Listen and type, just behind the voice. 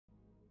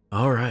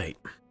All right,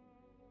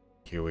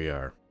 here we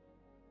are.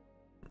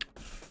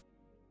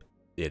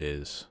 It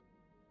is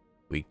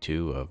week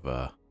 2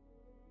 of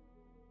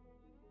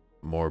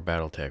more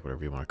Battletech,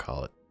 whatever you want to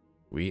call it.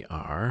 We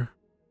are,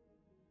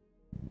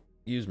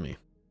 excuse me,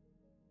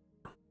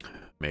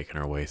 making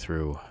our way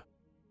through.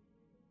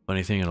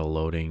 Funny thing, in a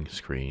loading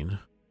screen,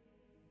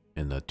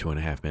 in the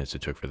 2.5 minutes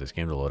it took for this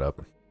game to load up,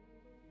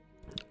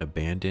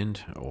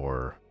 abandoned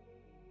or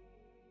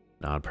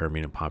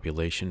non-permanent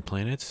population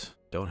planets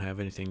don't have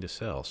anything to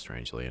sell,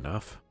 strangely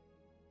enough.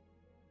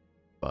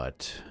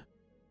 But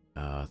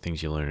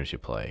things you learn as you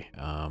play.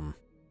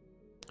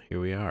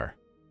 Here we are.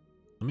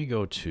 Let me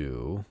go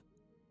to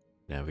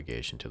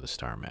navigation to the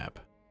star map.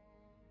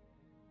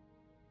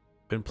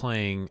 Been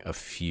playing a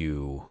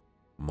few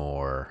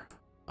more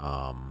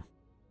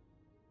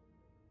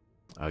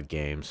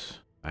games.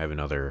 I have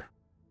another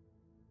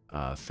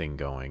thing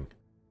going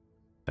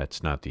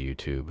that's not the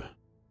YouTube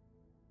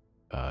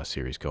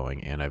series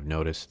going, and I've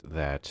noticed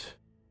that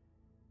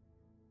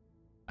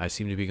I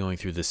seem to be going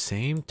through the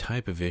same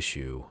type of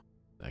issue.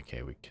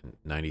 Okay, we can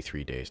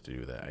 93 days to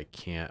do that. I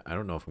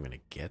don't know if I'm gonna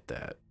get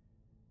that,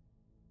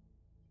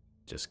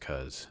 just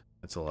cause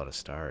that's a lot of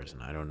stars,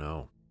 and I don't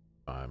know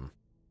if I'm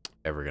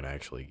ever gonna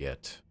actually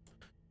get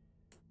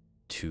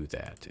to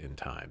that in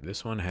time.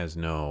 This one has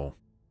no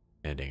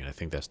ending, and I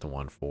think that's the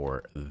one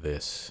for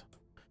this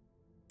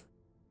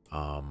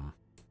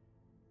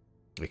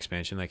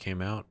expansion that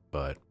came out.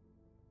 But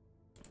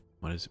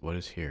what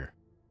is here?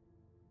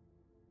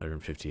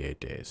 158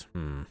 days.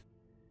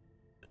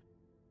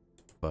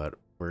 But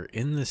we're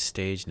in this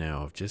stage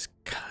now of just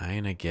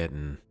kind of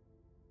getting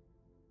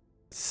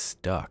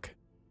stuck.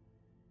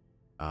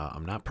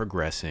 I'm not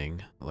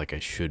progressing like I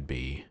should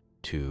be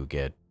to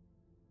get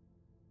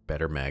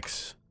better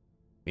mechs.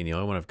 I mean, the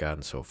only one I've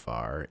gotten so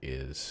far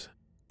is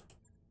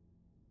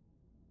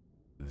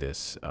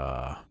this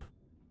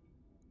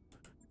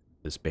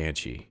this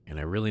Banshee, and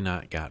I really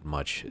not got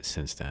much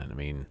since then. I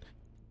mean,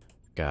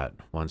 got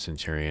one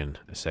Centurion,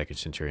 a second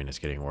Centurion that's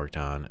getting worked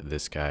on,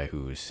 this guy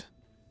who's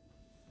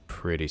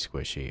pretty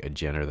squishy, a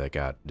Jenner that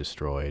got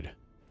destroyed,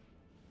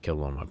 killed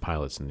one of my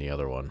pilots in the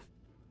other one.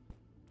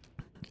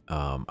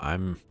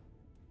 I'm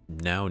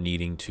now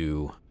needing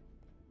to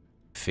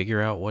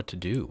figure out what to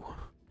do.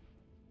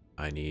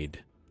 I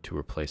need to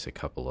replace a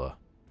couple of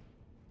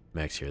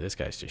mechs here. This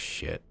guy's just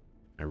shit.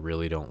 I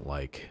really don't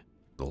like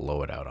the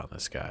loadout on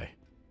this guy.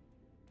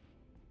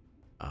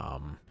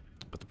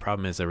 But the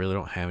problem is I really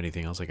don't have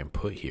anything else I can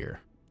put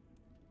here.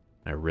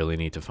 I really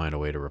need to find a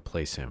way to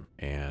replace him,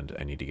 and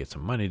I need to get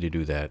some money to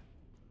do that,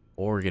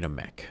 or get a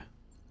mech.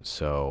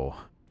 So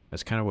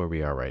that's kind of where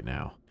we are right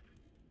now.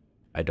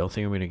 I don't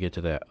think I'm going to get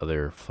to that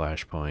other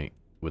flashpoint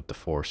with the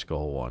 4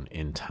 skull one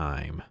in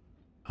time.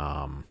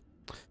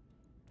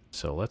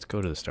 So let's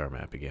go to the star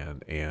map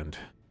again, and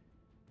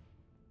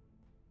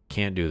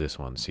can't do this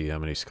one. See how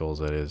many skulls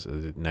that is?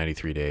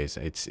 93 days.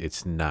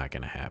 It's not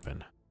going to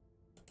happen,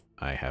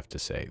 I have to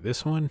say.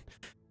 This one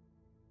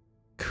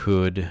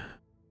could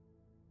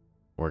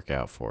work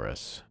out for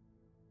us.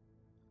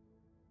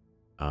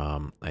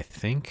 I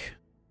think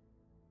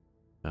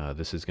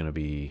this is going to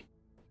be,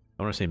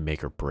 I want to say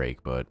make or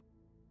break, but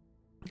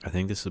I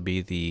think this will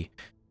be the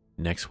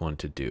next one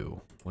to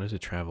do. What is a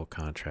travel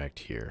contract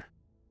here?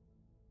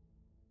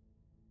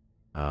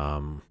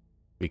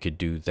 We could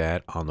do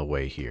that on the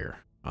way here,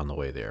 on the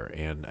way there,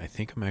 and I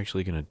think I'm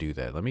actually going to do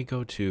that. Let me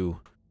go to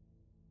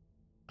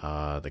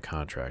the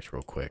contract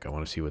real quick. I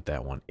want to see what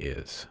that one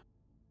is.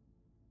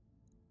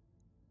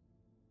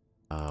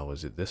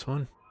 Was it this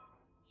one?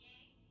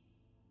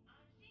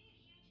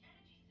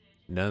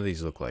 None of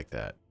these look like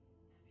that.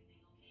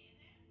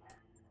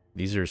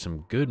 These are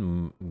some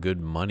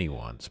good money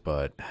ones,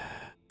 but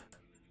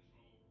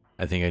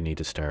I think I need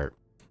to start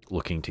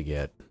looking to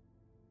get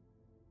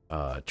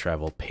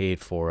travel paid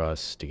for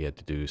us to get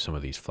to do some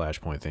of these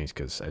flashpoint things,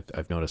 because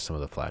I've noticed some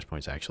of the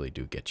flashpoints actually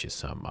do get you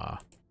some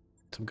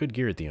good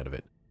gear at the end of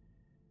it.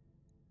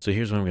 So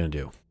here's what I'm going to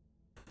do.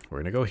 We're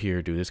going to go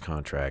here, do this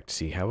contract,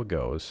 see how it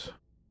goes,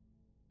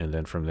 and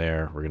then from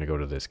there we're going to go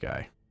to this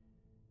guy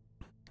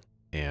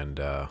and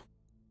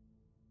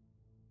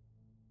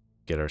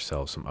get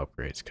ourselves some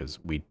upgrades, because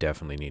we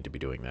definitely need to be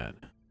doing that.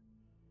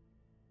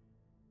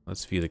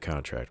 Let's view the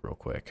contract real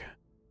quick.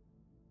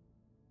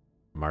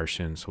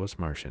 Martian. So what's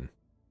Martian?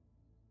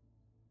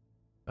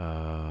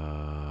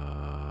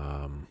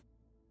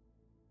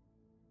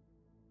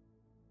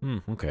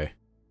 Okay.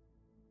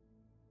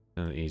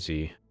 An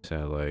easy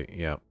satellite.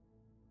 Yep.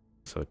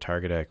 So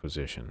target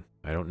acquisition.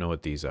 I don't know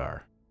what these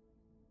are.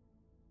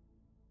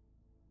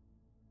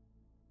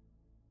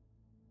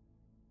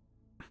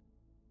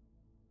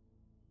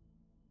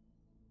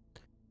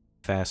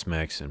 Fast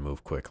mechs and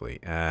move quickly.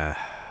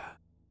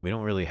 We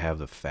don't really have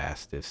the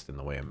fastest in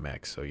the way of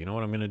mechs. So you know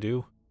what I'm going to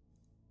do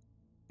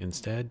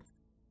instead?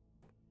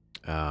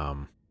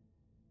 We're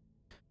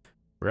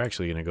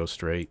actually going to go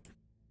straight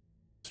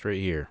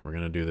here. We're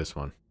going to do this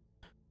one.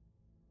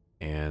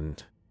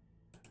 And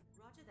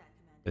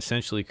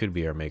essentially could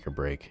be our make or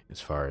break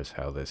as far as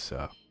how this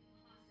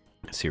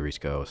series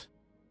goes.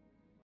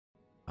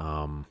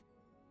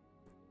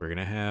 We're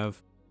gonna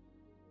have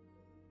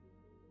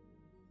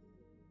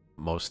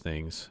most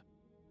things.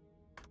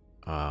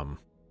 We're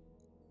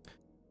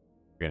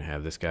gonna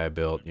have this guy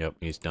built. Yep,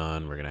 he's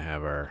done. We're gonna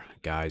have our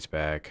guys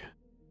back.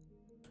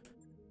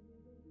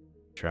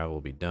 Travel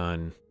will be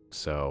done.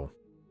 So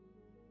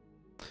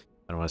I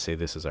don't want to say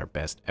this is our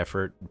best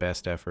effort,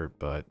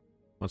 but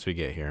once we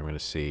get here, I'm gonna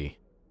see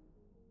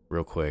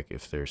real quick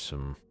if there's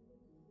some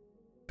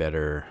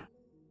better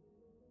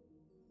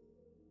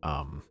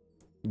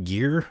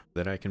gear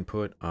that I can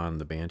put on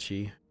the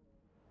Banshee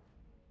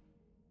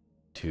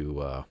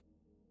to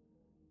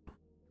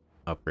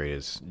upgrade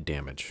his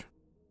damage.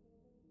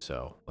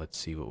 So let's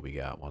see what we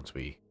got once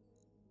we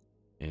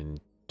in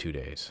 2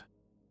 days.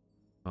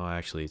 Oh,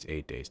 actually it's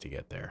 8 days to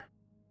get there.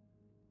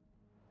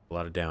 A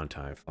lot of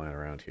downtime flying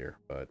around here,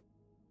 but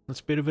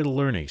it's a bit of a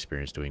learning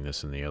experience doing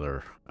this in the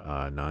other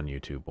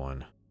non-YouTube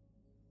one.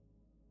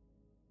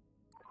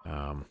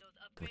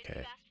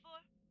 Okay,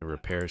 the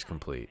repair is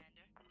complete.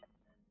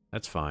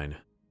 That's fine.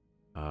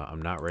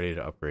 I'm not ready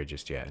to upgrade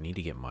just yet. I need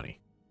to get money.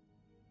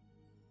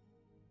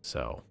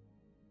 So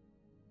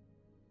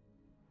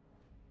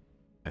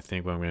I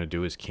think what I'm going to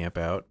do is camp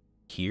out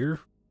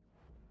here,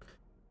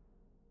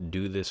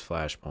 do this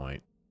flashpoint.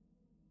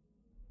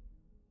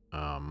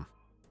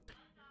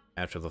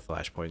 After the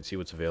flashpoint, see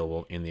what's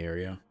available in the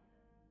area.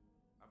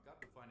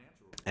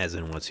 As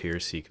in what's here,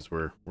 see, because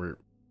we're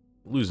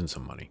losing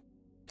some money.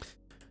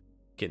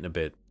 Getting a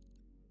bit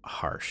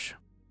harsh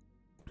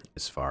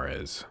as far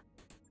as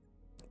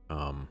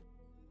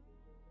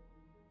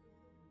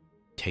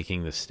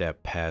taking the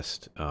step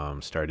past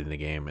starting the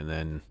game and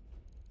then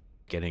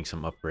getting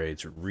some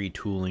upgrades,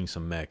 retooling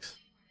some mechs.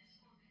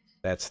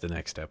 That's the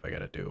next step I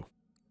gotta do.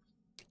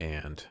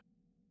 And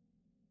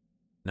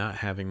not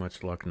having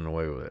much luck in the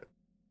way with it.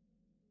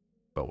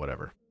 But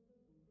whatever.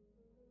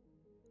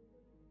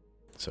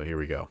 So here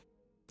we go.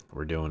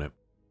 We're doing it.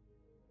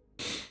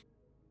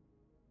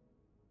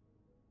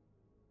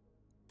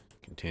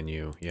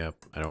 Continue. Yep,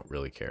 I don't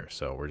really care.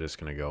 So we're just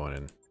gonna go in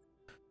and...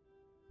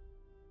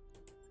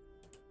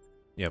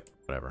 Yep,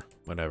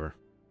 whatever.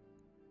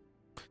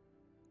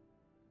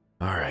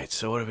 Alright,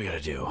 so what do we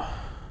gotta do?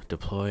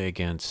 Deploy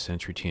against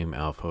Sentry Team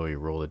Alpha. You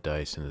roll the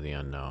dice into the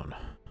unknown.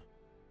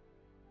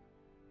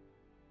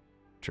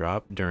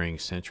 Drop during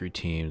Sentry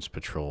Team's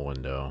patrol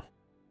window.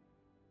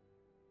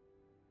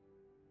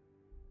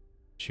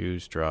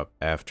 Choose drop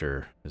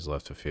after is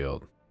left of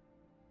field.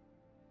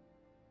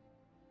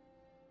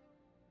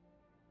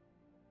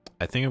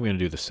 I think I'm going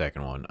to do the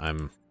second one.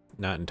 I'm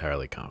not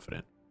entirely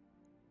confident.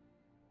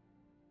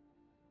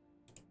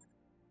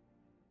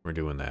 We're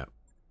doing that.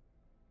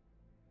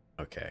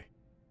 Okay.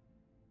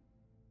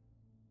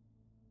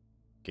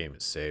 Game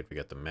is saved. We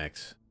got the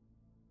mechs.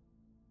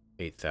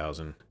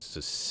 8,000. It's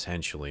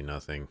essentially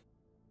nothing.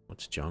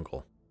 What's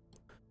jungle?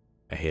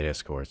 I hate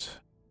escorts.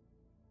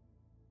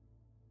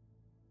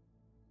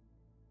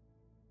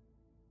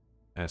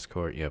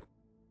 Escort, yep.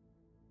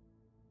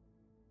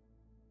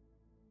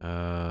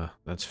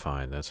 That's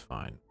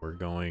fine. We're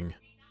going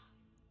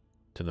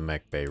to the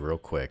mech bay real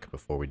quick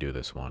before we do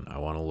this one. I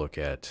want to look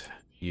at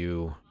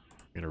you.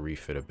 I'm going to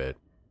refit a bit.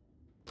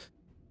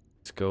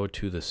 Let's go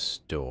to the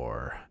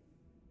store.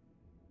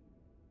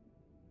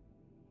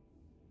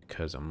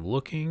 Because I'm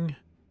looking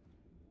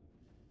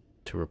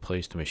to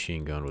replace the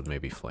machine gun with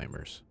maybe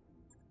flamers.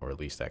 Or at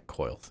least that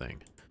coil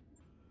thing.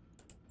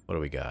 What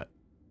do we got?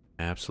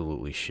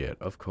 Absolutely shit.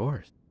 Of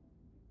course.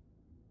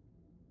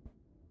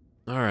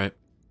 Alright.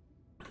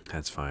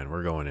 That's fine.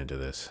 We're going into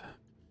this.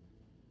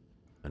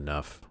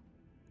 Enough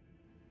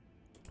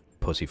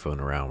pussyfooting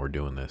around. We're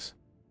doing this.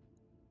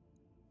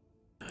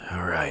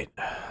 Alright.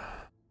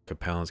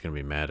 Capellan's going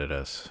to be mad at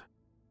us.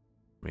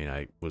 I mean,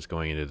 I was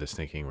going into this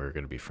thinking we were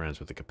going to be friends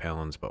with the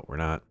Capellans, but we're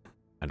not.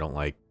 I don't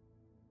like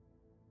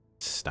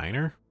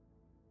Steiner?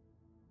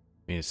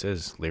 I mean, it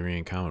says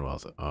Lyrian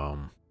Commonwealth.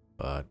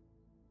 But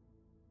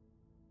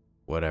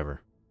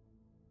whatever.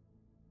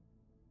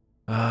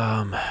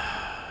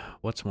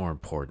 What's more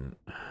important?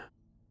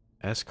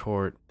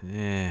 Escort,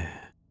 I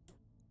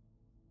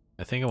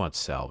think I want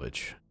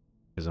salvage.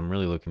 Because I'm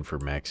really looking for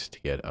mechs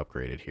to get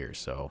upgraded here,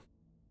 so.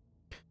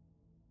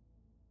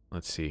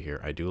 Let's see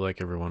here. I do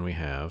like everyone we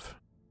have.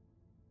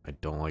 I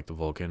don't like the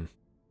Vulcan.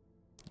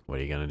 What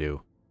are you gonna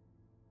do?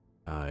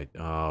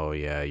 Oh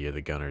yeah, you're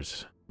the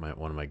gunners.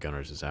 One of my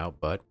gunners is out,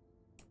 but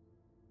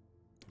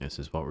this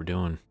is what we're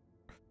doing.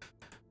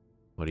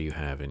 What do you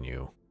have in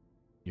you?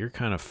 You're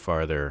kind of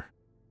farther.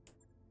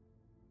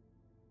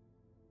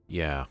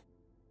 Yeah.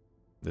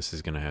 This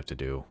is gonna have to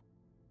do.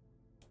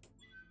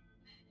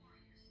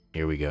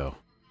 Here we go.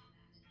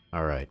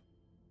 Alright.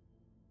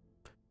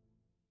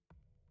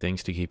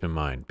 Things to keep in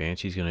mind.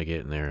 Banshee's gonna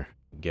get in there,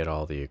 get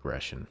all the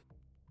aggression.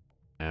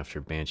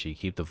 After Banshee,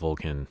 keep the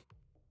Vulcan,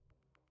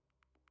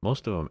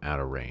 most of them out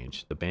of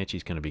range. The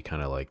Banshee's gonna be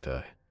kind of like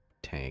the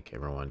tank.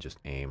 Everyone just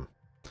aim.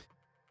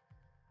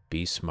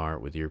 Be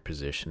smart with your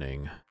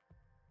positioning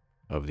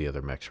of the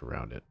other mechs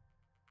around it.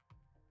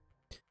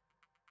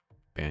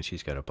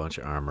 Banshee's got a bunch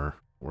of armor.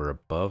 We're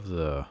above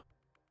the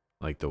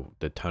like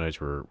the tonnage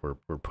we're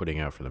putting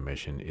out for the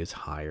mission is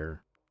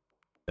higher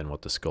than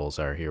what the skulls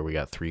are here. We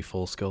got 3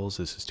 full skulls.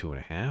 This is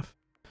 2.5.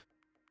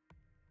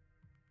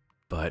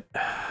 But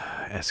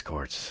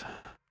escorts,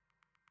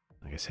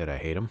 like I said, I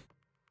hate them.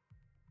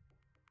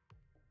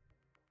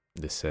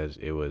 This says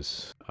it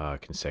was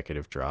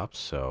consecutive drops,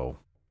 so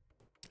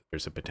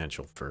there's a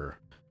potential for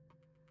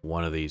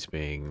one of these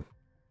being,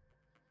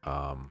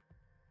 as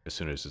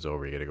soon as it's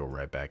over, you gotta go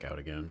right back out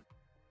again.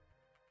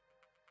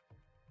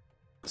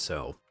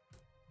 So,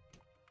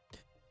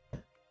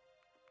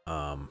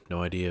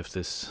 no idea if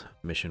this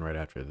mission right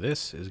after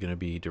this is gonna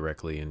be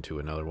directly into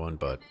another one,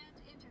 but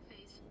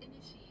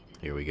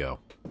here we go.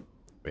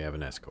 We have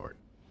an escort.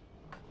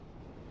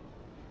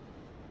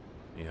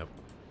 Yep.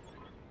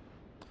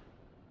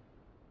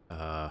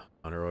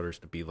 Under orders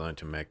to beeline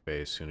to mech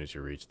bay as soon as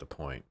you reach the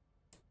point.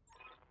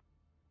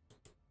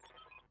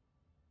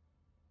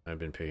 I've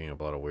been picking up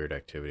a lot of weird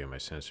activity on my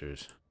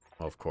sensors.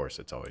 Well, of course,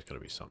 it's always going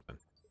to be something.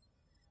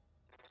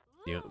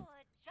 Ooh, a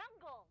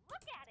jungle.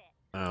 Look at it.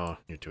 Oh,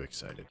 you're too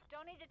excited.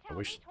 Don't need to tell I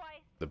wish me twice.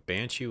 the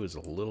Banshee was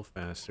a little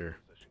faster.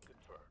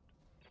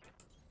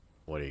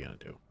 What are you going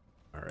to do?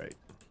 All right.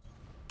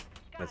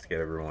 Let's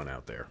get everyone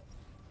out there.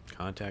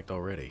 Contact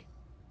already.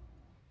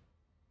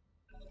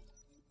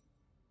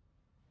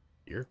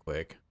 You're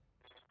quick.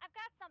 I've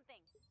got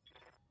something.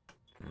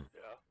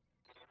 Yeah.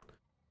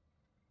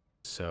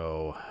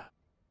 So,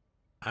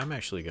 I'm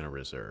actually going to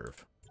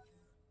reserve.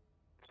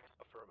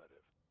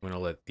 Affirmative. I'm going to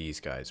let these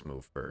guys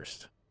move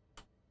first.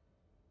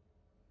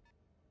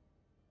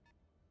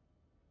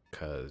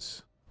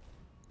 Because,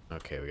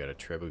 okay, we got a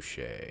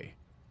trebuchet.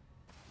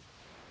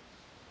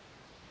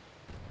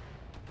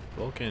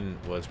 Vulcan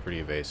was pretty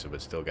evasive,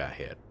 but still got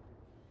hit.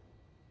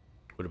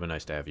 Would have been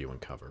nice to have you in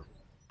cover.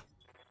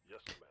 Yes,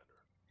 Commander.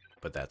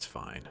 But that's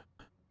fine.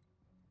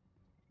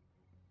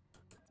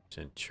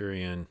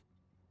 Centurion,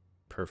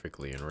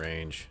 perfectly in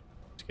range.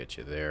 Let's get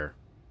you there.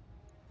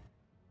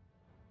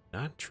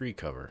 Not tree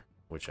cover,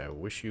 which I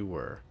wish you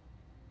were.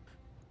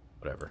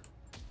 Whatever.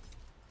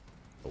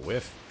 A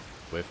whiff,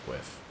 whiff,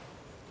 whiff.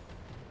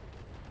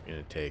 You're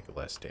gonna take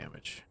less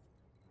damage.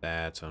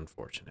 That's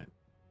unfortunate.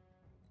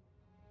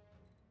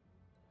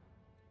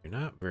 You're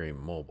not very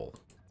mobile,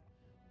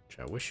 which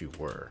I wish you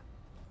were.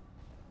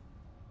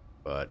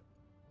 But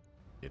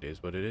it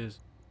is what it is.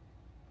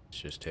 Let's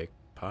just take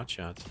pot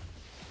shots.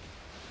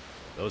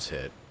 Those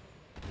hit.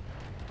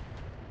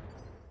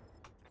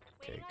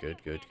 Okay, good,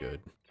 good,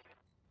 good.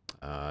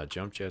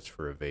 Jump jets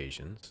for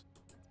evasions.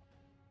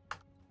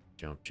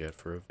 Jump jet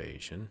for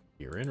evasion.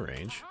 You're in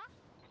range.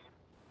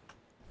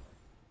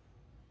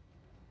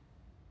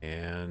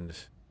 And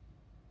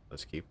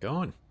let's keep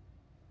going.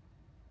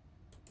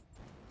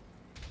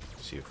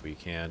 See if we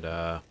can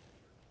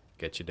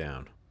get you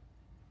down.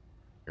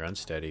 You're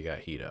unsteady, you got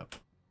heat up.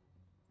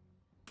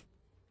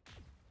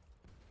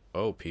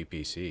 Oh,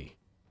 PPC.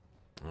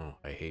 Oh,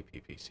 I hate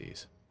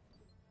PPCs.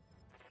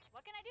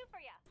 What can I do for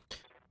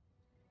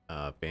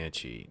you?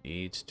 Banshee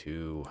needs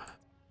to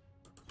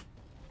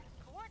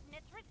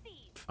Coordinates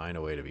received. find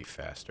a way to be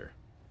faster.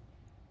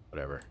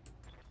 Whatever.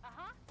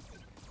 Uh-huh.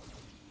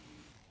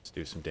 Let's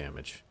do some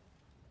damage.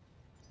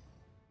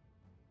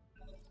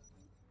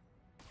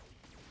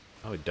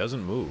 Oh, it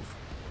doesn't move.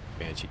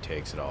 Banshee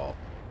takes it all.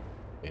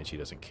 Banshee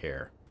doesn't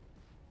care.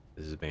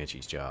 This is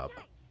Banshee's job.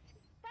 Nice.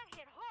 That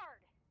hit hard.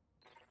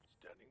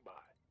 Standing by.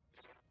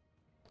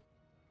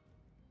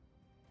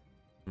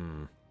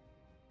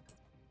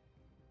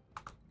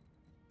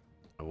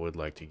 I would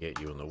like to get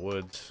you in the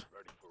woods.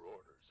 Ready for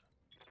orders.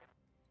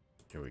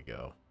 Here we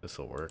go.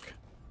 This'll work.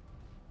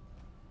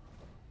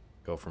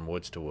 Go from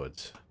woods to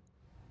woods.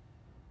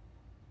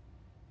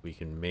 We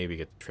can maybe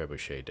get the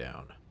trebuchet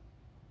down.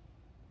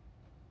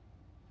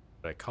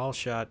 But I call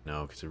shot?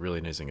 No, because it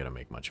really isn't going to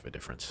make much of a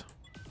difference.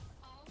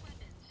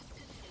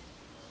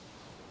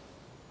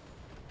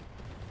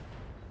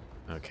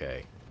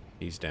 Okay.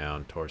 He's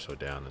down. Torso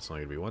down. That's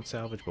only going to be one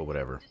salvage, but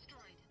whatever.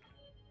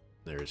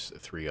 There's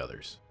 3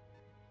 others.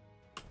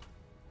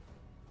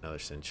 Another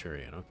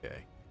Centurion.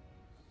 Okay.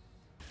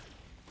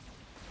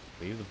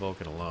 Leave the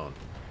Vulcan alone.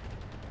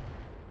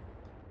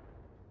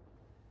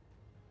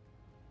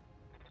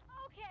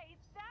 Okay,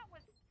 that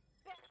was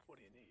What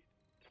do you need?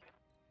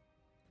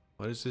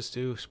 What does this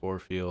do? Spore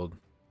field.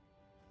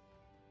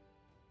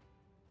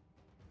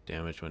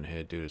 Damage when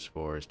hit due to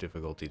spores.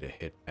 Difficulty to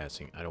hit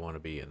passing. I don't want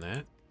to be in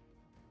that.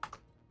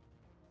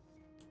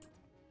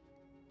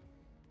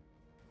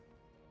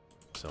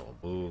 So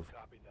we'll move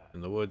Copy that.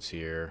 in the woods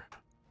here.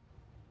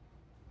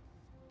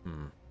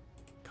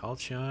 Call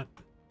shot?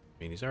 I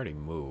mean, he's already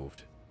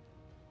moved.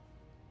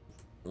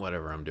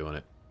 Whatever, I'm doing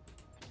it.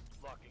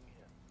 Locking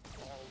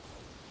in. All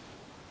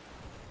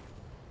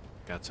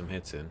Got some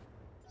hits in.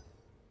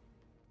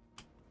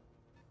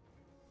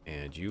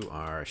 And you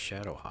are a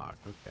Shadow Hawk.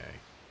 Okay.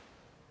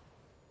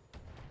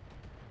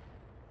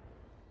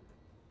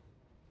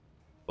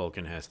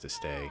 Vulcan has to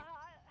stay.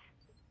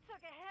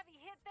 took a heavy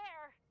hit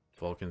there.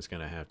 Vulcan's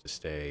gonna have to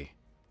stay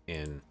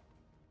in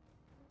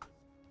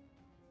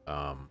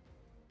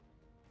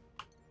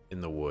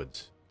the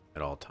woods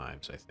at all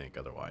times, I think.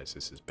 Otherwise,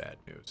 this is bad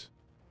news.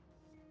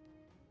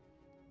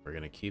 We're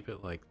going to keep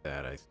it like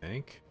that, I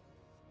think.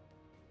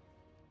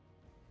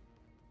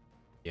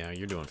 Yeah,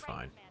 you're doing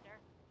fine.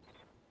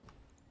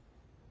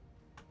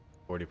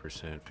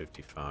 40%,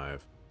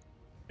 55.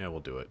 Yeah, we'll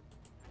do it.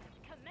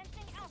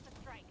 Commencing alpha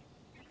strike.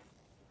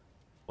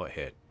 What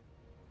hit?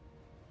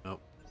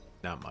 Nope,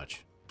 not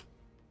much.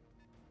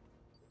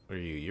 What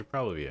are you? You're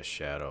probably a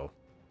Shadow.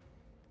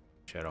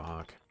 Shadow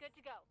Hawk. Good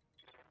to go.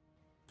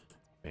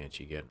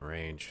 Banshee get in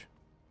range.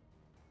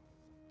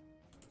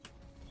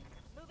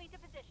 Moving to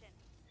position.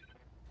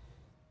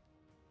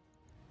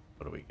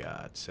 What do we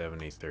got?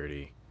 70,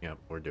 30. Yep,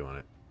 we're doing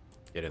it.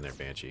 Get in there,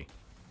 Banshee.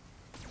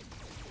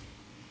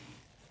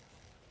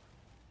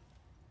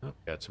 Oh,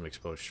 got some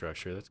exposed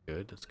structure. That's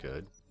good. That's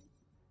good.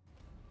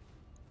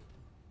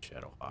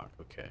 Shadow Hawk.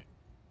 Okay.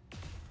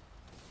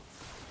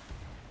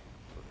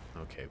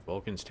 Okay,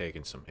 Vulcan's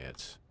taking some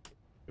hits.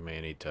 We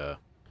may need to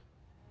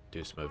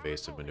do some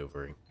evasive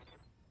maneuvering.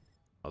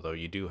 Although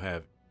you do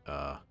have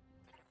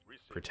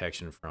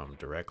protection from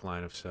direct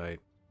line of sight.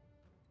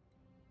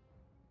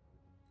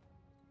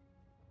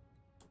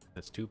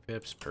 That's 2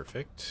 pips.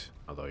 Perfect.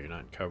 Although you're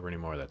not in cover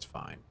anymore, that's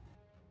fine.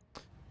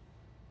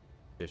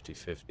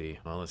 50-50.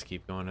 Well, let's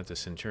keep going at the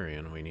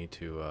Centurion. We need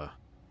to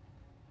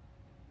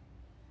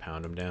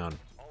pound him down.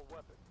 All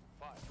weapons,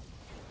 fire.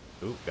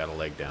 Ooh, got a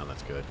leg down.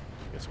 That's good.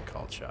 Get some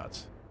called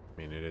shots.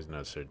 I mean, it is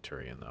no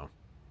Centurion, though.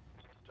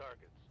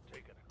 Target's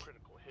taking a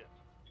critical hit.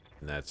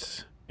 And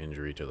that's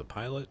injury to the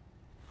pilot.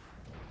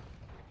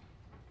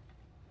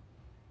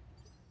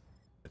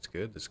 That's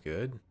good. That's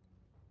good.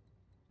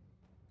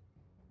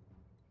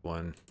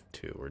 1,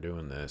 2. We're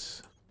doing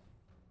this.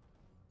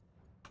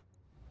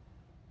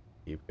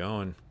 Keep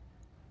going.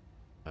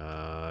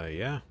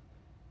 Yeah.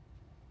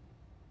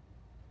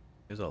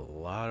 There's a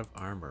lot of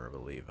armor, I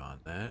believe, on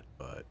that,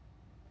 but...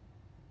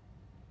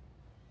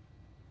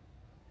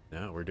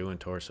 No, we're doing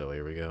torso.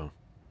 Here we go.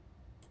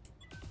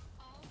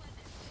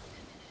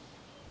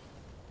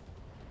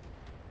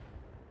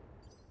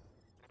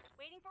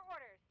 Waiting for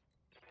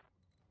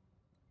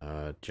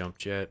orders. Jump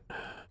jet.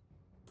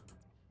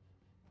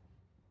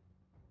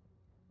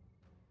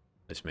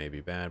 This may be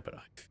bad, but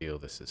I feel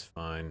this is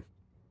fine.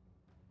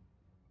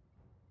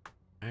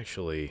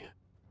 Actually,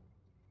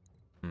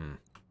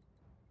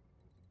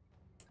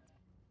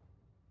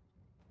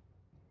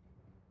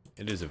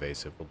 it is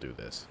evasive. We'll do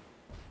this.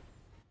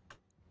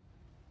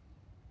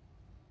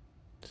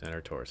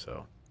 Center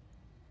torso.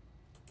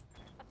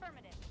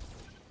 Affirmative.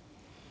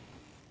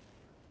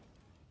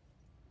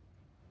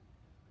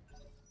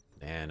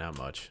 Nah, not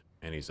much.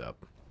 And he's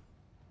up.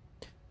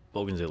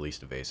 Vulcan's at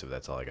least evasive.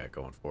 That's all I got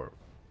going for it.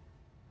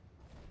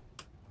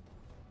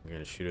 I'm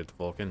gonna shoot at the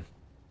Vulcan.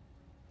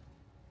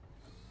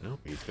 Nope,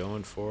 he's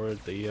going for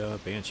the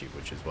Banshee,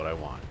 which is what I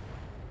want.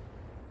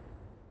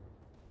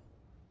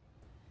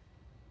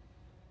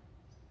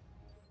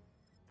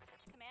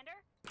 Commander?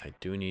 I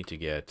do need to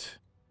get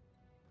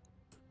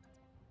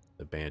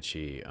the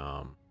Banshee,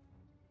 or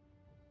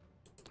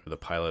the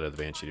pilot of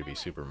the Banshee to be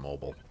super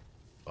mobile.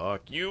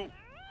 Fuck you!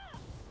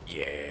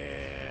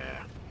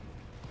 Yeah!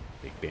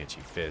 Big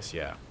Banshee fist,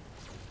 yeah.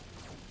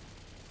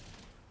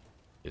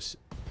 Just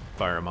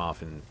fire him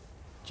off and,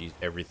 geez,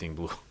 everything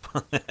blew up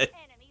on that.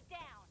 Enemy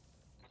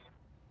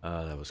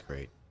down. That was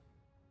great.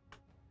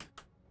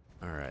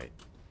 Alright.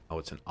 Oh,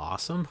 it's an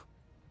awesome?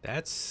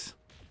 That's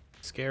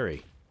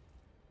scary.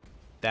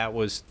 That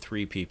was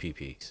 3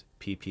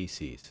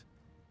 PPCs.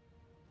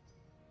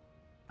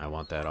 I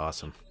want that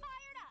awesome.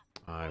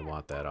 I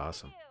want that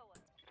awesome.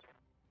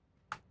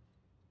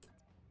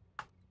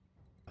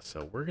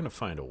 So we're gonna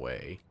find a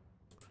way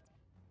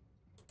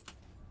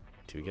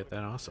to get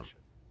that awesome.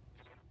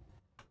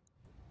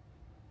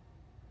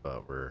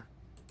 But we're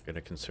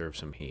gonna conserve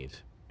some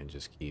heat and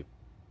just keep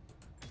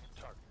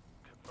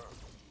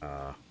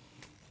gonna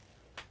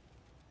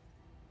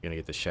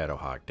get the Shadow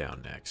Hawk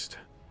down next.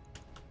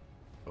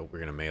 Oh, we're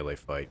gonna melee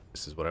fight.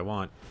 This is what I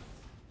want.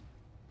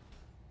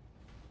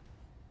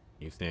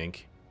 You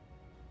think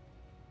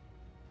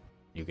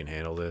you can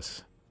handle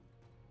this?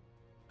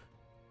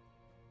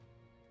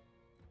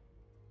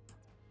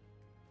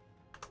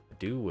 I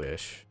do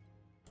wish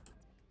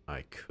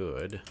I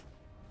could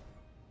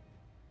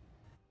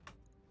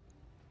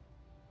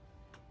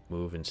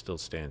move and still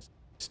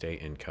stay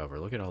in cover.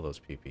 Look at all those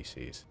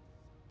PPCs.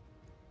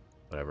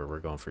 Whatever, we're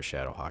going for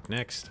Shadow Hawk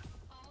next.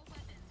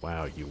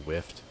 Wow, you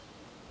whiffed.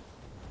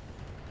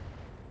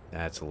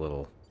 That's a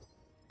little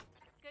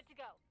Good to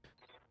go.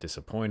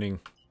 disappointing.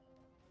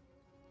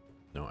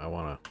 No, I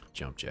want a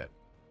jump jet.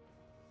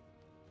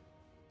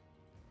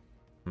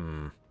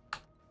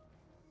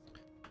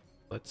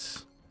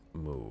 Let's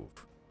move.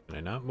 Can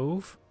I not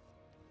move?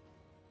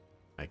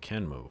 I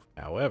can move.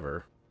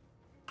 However,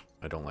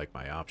 I don't like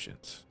my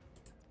options.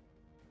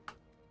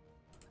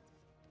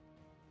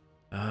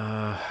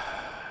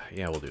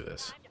 Yeah, we'll do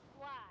this. Time to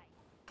fly.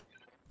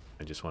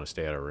 I just want to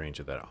stay out of range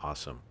of that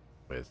awesome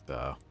All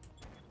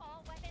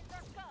weapons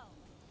are go.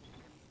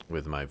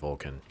 with my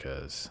Vulcan,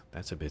 because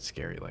that's a bit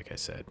scary, like I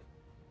said.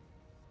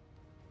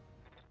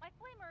 My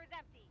flamers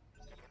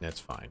That's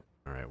fine.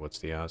 All right, what's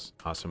the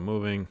awesome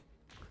moving?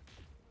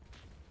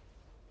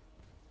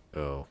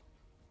 Oh,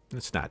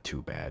 it's not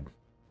too bad.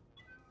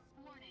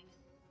 Warning.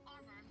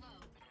 Armor low.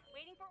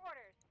 Waiting for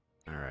orders.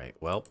 All right,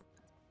 well,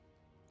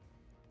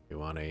 we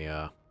want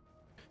a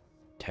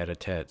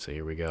tete-a-tete, so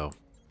here we go.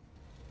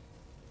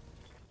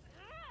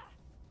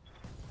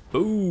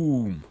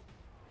 Boom!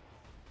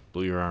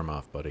 Blew your arm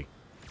off, buddy.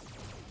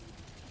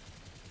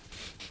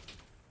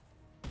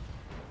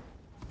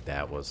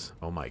 That was,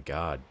 oh my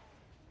god.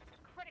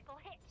 Critical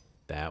hit.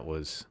 That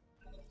was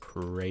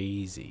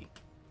crazy.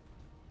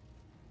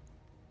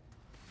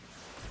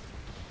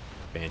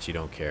 Banshee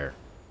don't care.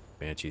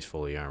 Banshee's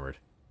fully armored.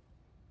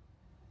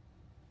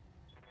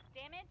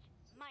 Damage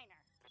minor.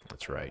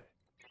 That's right.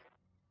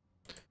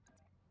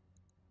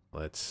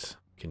 Let's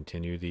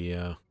continue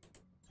the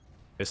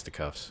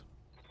fisticuffs.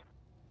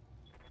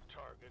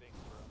 Targeting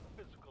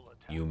for a physical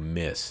attack. You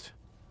missed.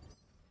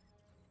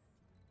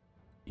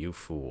 You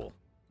fool.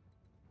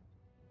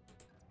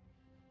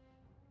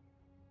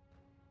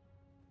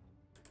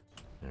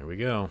 There we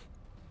go.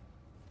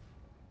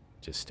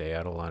 Just stay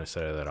out of line of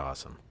sight of that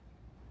awesome.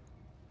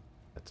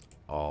 That's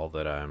all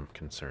that I'm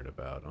concerned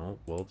about. Oh,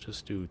 we'll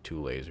just do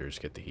 2 lasers,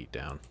 get the heat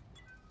down.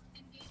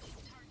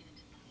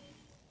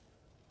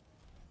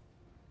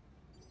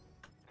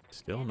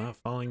 Still not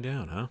falling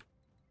down, huh?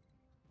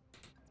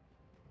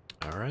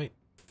 Alright,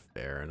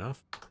 fair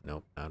enough.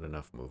 Nope, not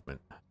enough movement.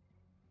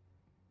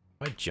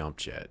 If I jump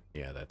jet,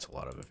 yeah, that's a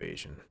lot of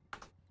evasion.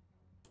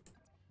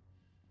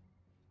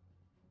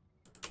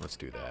 Let's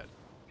do that.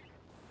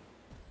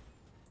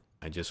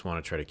 I just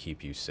want to try to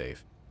keep you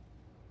safe.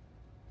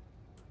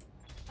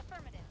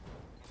 Affirmative.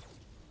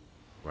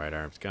 Right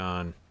arm's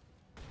gone.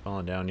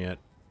 Falling down yet?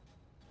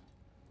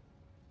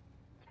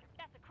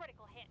 That's a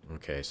critical hit.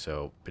 Okay,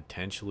 so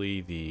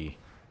potentially the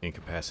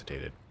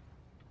incapacitated.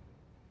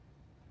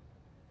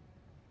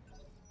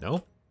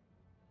 No?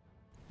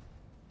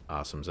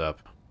 Awesome's up.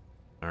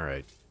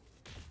 Alright.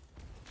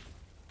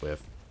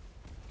 Whiff.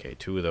 Okay,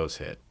 2 of those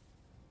hit.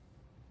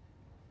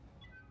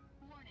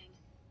 Warning.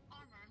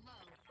 Armor low.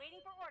 Waiting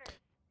for orders.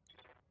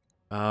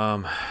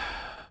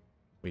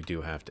 We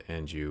do have to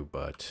end you,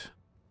 but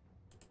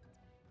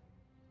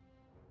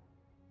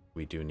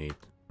we do need,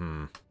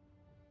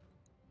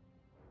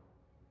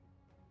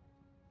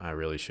 I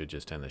really should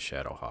just end the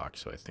Shadowhawk,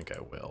 so I think I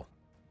will.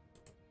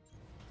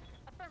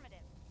 Affirmative.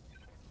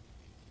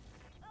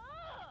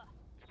 Ugh!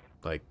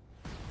 Like,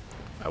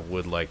 I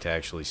would like to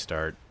actually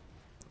start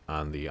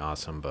on the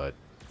awesome, but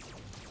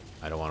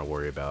I don't want to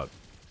worry about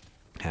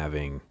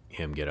having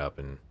him get up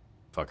and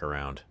fuck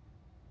around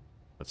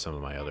with some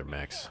of my other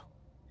mechs.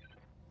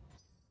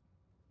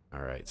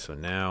 Alright, so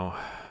now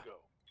Go.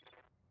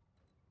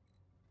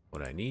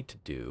 what I need to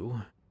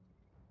do,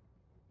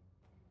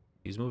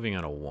 he's moving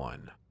on a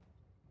 1.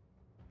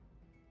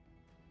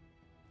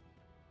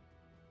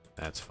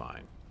 That's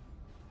fine.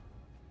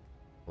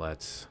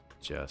 Let's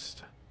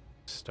just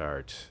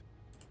start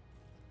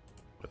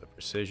with a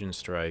precision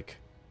strike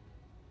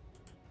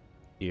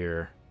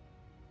here,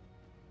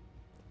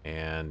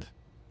 and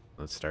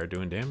let's start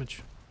doing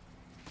damage.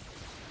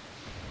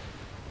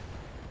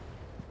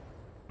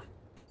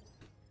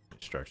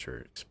 Structure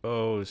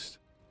exposed.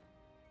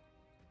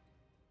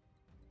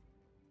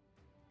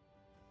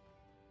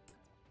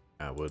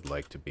 I would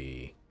like to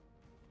be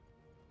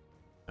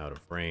out of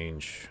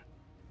range.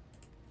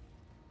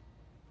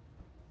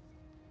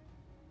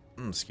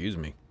 Excuse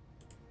me.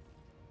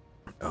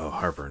 Oh,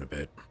 heartburn a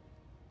bit.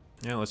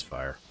 Yeah, let's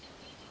fire.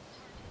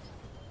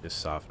 Just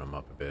soften them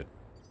up a bit.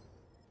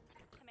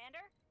 Commander,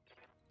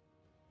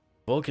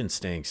 Vulcan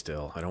staying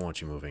still. I don't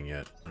want you moving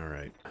yet.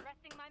 Alright.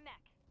 resting my mech.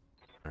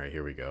 Alright,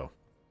 here we go.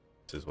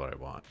 This is what I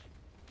want.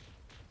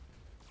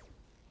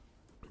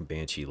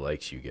 Banshee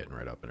likes you getting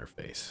right up in her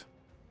face.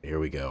 Here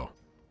we go.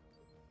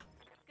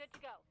 Good to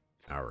go.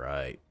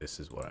 Alright, this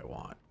is what I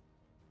want.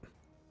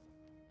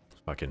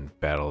 Fucking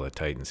Battle of the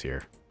Titans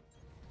here.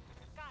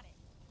 Got it.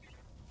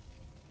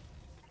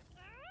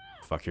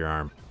 Fuck your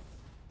arm.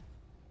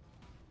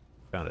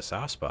 Found a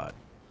soft spot.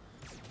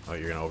 Oh,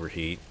 you're gonna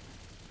overheat.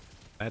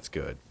 That's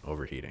good.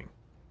 Overheating.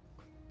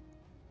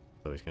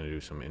 So he's gonna do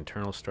some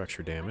internal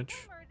structure damage.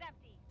 Armor is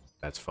empty.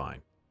 That's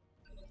fine.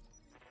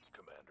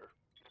 Commander.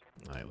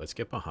 Alright, let's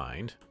get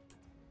behind.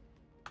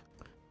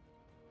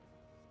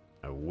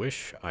 I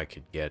wish I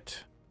could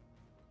get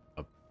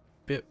a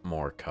bit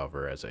more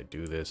cover as I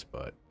do this,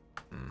 but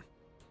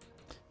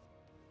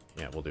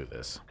yeah, we'll do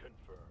this.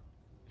 Confirmed.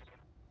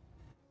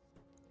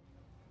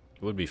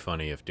 It would be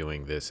funny if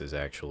doing this is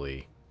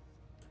actually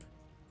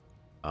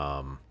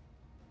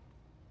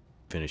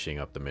finishing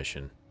up the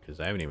mission, because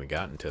I haven't even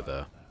gotten to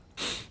the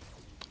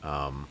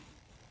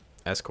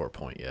escort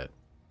point yet.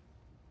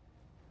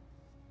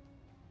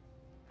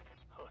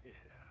 Oh yeah.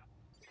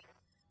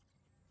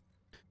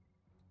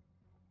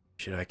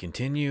 Should I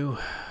continue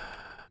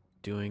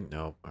doing?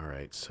 No. All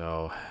right,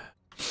 so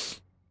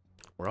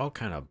we're all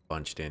kind of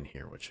bunched in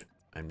here, which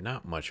I'm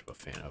not much of a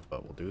fan of,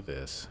 but we'll do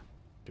this.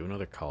 Do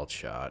another called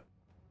shot.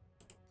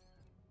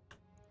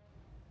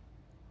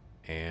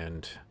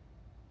 And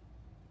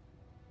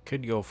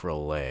could go for a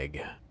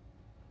leg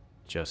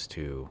just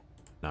to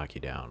knock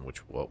you down,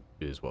 which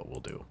is what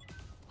we'll do.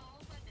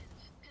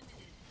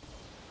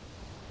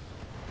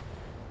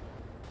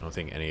 I don't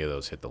think any of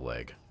those hit the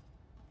leg.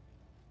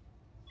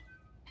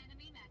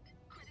 Enemy mech.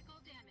 Critical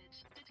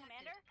damage detected.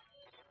 Commander?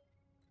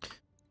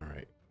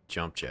 Alright,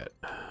 jump jet.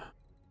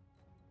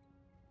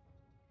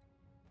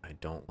 I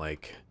don't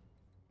like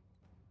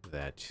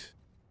that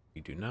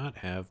we do not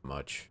have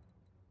much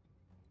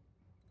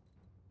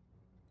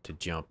to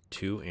jump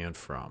to and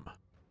from,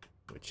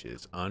 which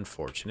is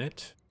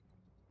unfortunate.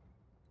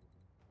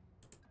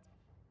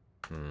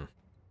 Yeah,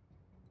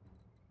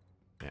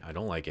 I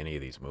don't like any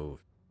of these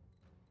moves.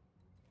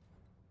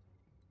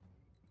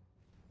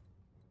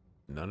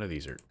 None of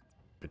these are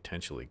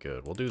potentially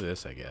good. We'll do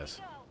this, I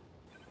guess.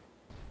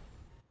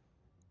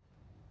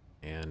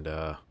 And,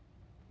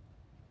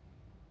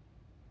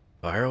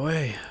 fire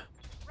away.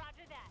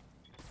 Roger that.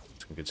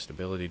 Some good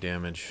stability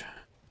damage.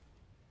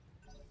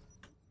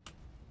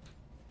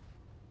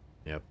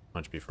 Yep,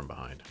 punch me from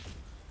behind.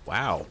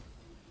 Wow.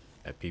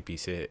 That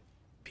PPP hit.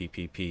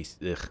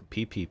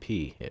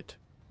 PPP hit.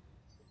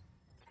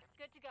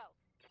 Good to go.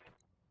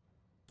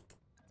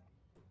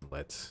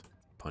 Let's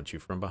punch you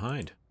from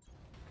behind.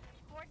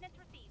 Coordinates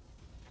received.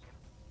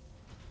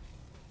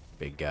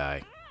 Big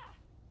guy.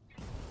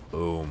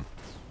 Boom.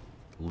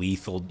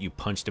 Lethal. You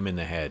punched him in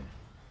the head.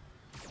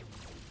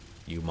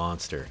 You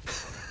monster.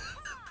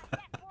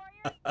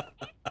 MechWarriors, it's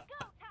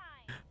go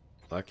time.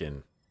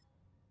 Fucking.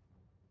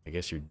 I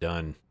guess you're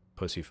done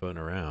pussyfooting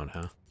around,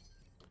 huh?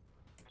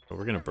 But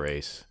we're gonna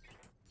brace.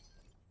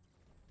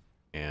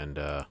 And,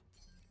 Got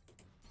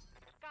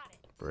it.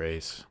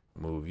 brace.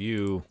 Move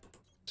you.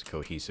 It's a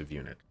cohesive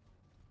unit.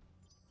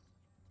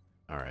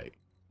 Alright.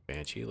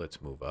 Banshee,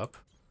 let's move up.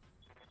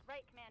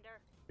 Right,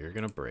 Commander. You're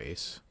gonna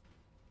brace.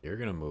 You're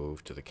gonna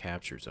move to the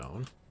capture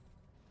zone.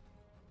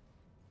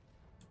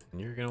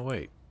 And you're gonna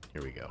wait.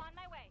 Here we go. On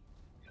my way.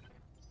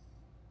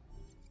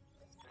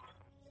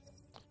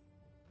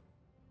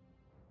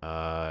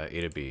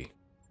 A to B.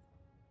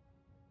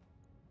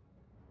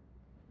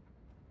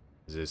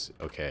 Is this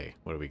okay?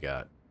 What do we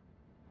got?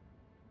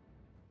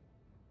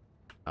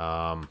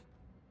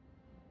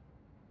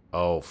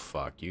 Oh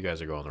fuck, you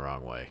guys are going the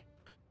wrong way.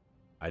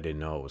 I didn't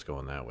know it was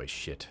going that way.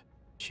 Shit.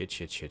 Shit.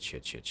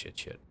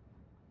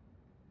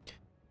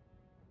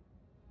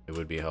 It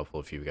would be helpful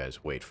if you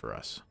guys wait for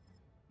us.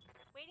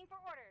 Waiting for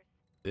orders.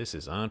 This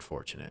is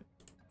unfortunate.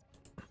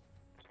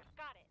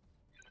 Got it.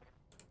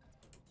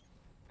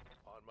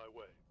 On my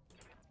way.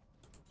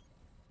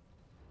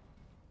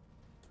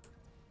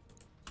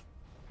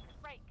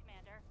 Right,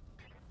 Commander.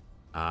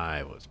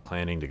 I was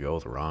planning to go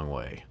the wrong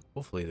way.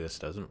 Hopefully this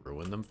doesn't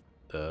ruin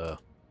the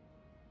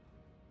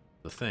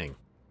thing.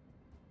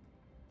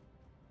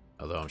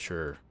 Although I'm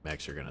sure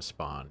mechs are gonna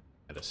spawn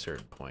at a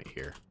certain point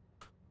here.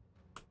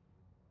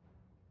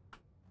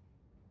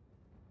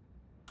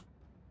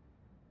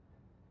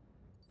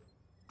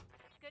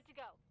 Good to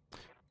go.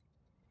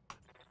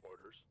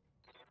 Orders.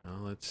 Well,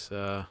 let's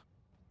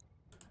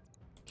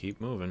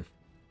keep moving.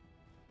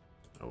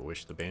 I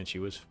wish the Banshee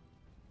was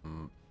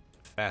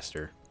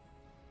faster,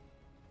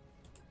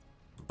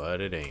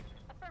 but it ain't.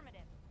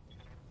 Affirmative.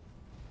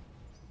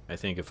 I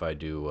think if I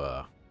do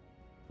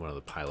one of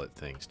the pilot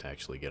things to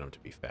actually get them to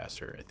be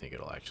faster, I think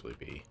it'll actually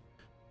be.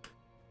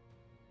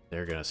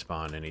 They're gonna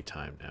spawn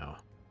anytime now.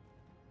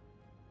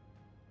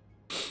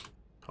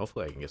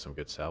 Hopefully I can get some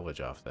good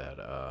salvage off that.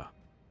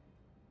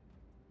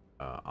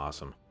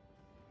 Awesome.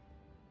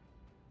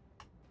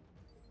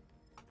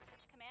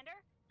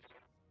 Commander.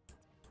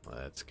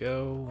 Let's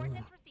go.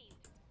 Coordinates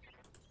received.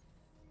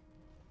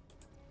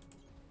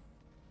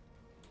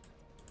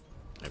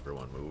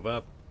 Everyone move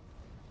up.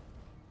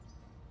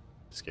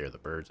 Scare the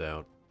birds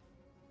out.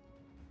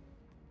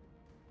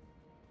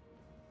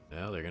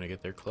 Now they're gonna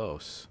get there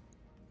close.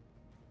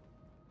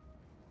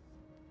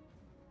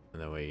 And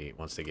then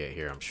once they get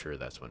here, I'm sure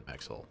that's when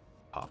mechs will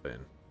pop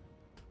in.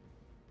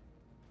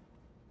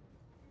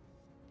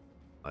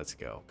 Let's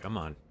go. Come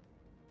on.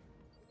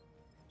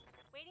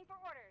 Waiting for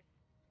orders.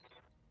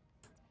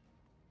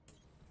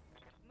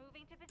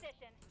 Moving to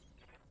position.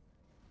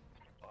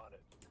 On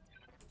it.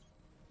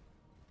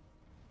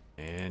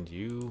 And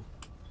you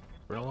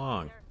run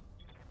along. Commander.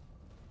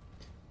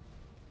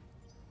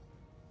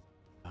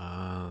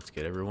 Let's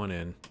get everyone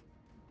in.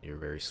 You're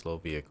very slow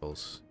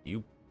vehicles.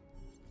 You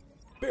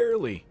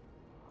barely.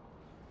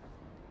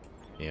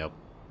 Yep.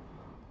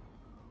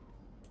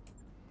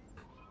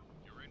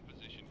 You're in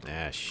position.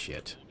 Ah,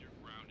 shit. Hold your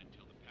ground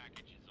until the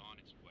package is on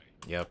its way.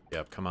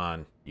 Yep, come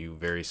on. You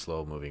very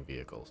slow moving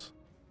vehicles.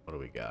 What do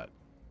we got?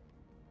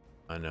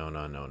 Unknown.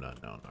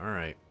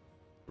 Alright.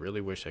 Really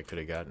wish I could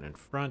have gotten in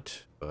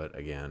front, but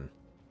again,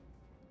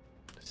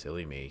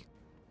 silly me.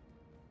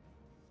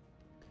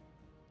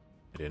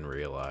 I didn't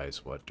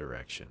realize what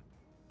direction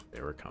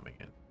they were coming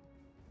in.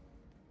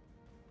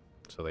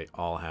 So they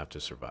all have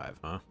to survive,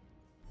 huh?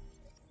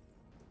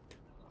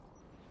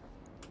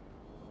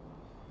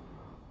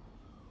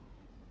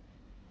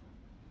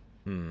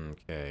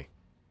 Okay.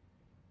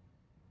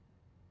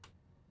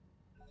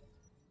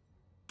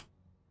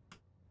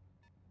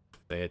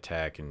 They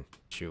attack and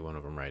shoot one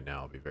of them right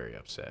now, I'll be very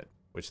upset.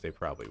 Which they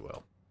probably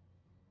will.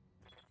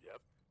 Yep.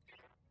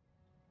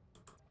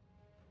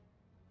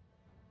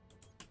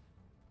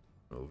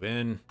 Move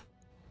in.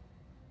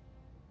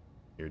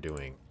 You're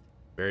doing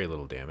very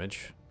little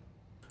damage.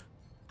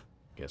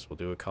 Guess we'll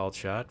do a called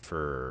shot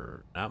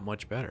for not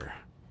much better.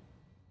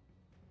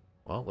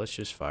 Well, let's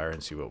just fire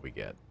and see what we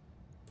get.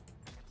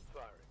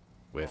 Firing.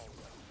 Whiff.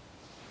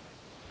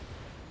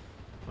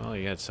 All right. Well,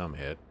 you had some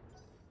hit.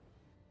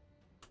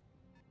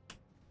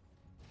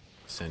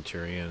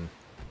 Centurion.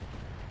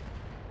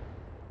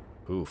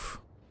 Oof.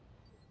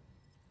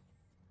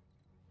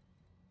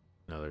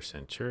 Another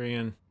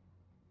Centurion.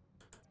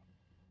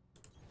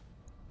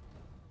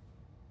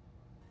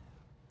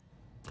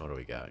 What do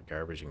we got?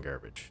 Garbage and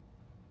garbage.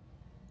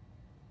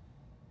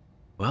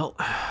 Well,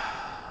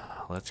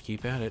 let's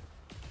keep at it.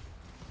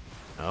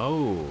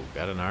 Oh,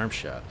 got an arm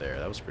shot there.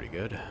 That was pretty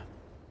good.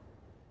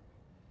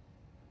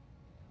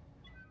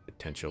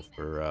 Potential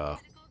for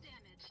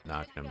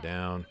knocking him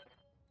down.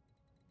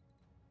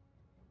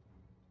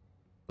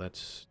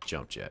 Let's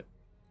jump jet.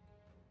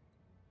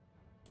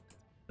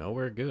 No,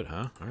 we're good,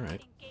 huh? All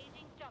right.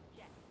 Engaging jump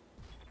jet.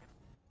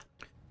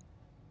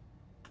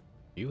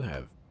 You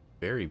have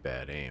very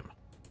bad aim.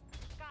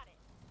 Got it.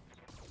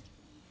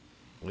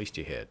 At least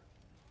you hit.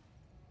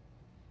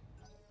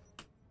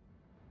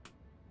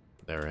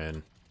 They're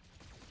in.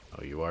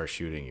 Oh, you are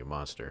shooting, you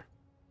monster.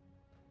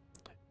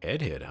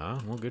 Head hit,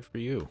 huh? Well, good for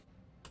you.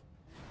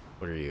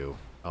 What are you?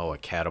 Oh, a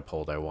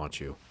catapult. I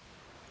want you.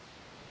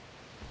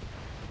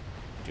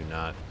 Do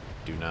not.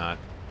 Do not.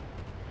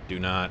 Do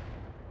not.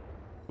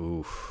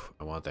 Oof.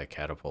 I want that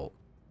catapult.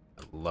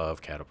 I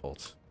love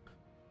catapults.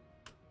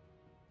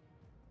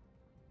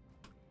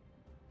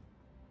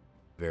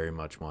 Very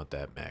much want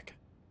that mech.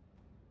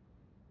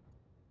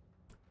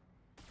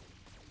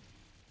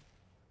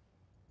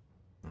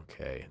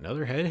 Okay,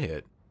 another head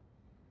hit.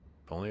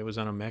 If only it was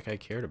on a mech I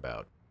cared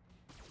about.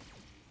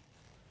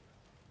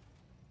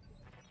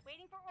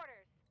 Waiting for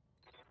orders.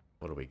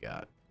 What do we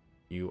got?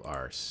 You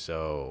are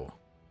so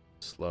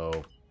slow.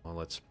 Well,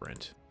 let's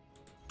sprint.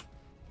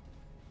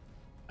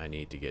 I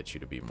need to get you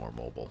to be more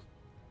mobile.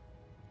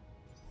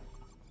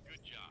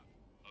 Good job.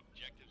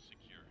 Objective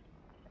secured.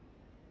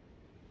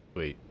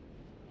 Sweet.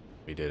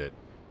 We did it.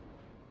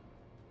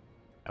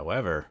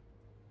 However,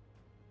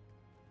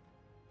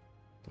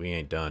 we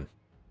ain't done.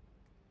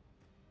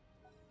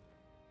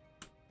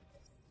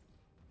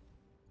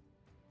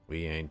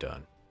 We ain't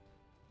done.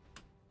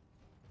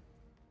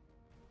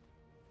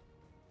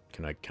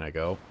 Can I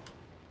go?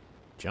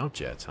 Jump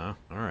jets, huh?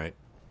 All right.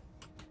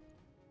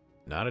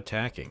 Not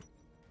attacking.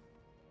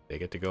 They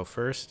get to go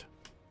first.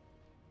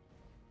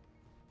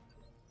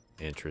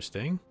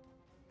 Interesting.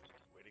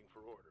 Waiting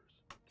for orders.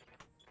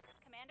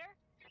 Commander?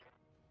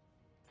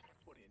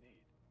 What do you need?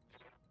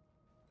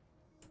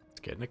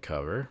 Let's get into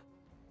cover.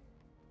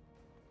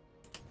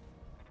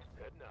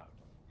 Heading out.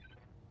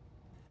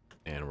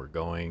 And we're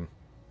going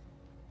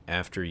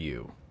after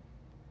you.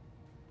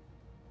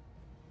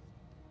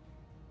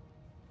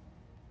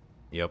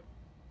 Yep.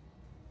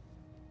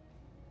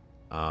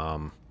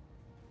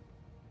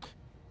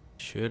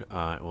 Should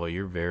I? Well,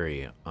 you're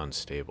very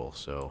unstable,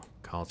 so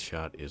call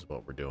shot is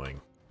what we're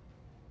doing.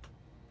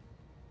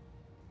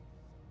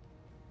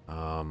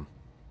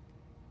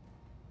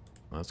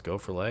 Let's go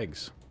for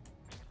legs.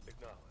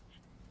 Acknowledge.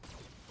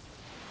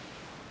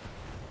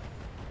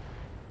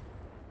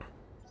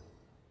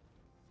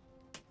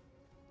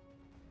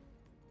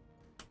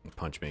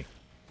 Punch me.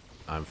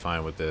 I'm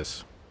fine with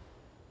this.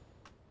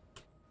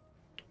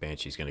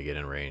 Banshee's gonna get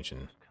in range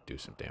and do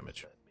some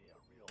damage. Send me a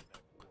real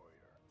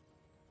MechWarrior.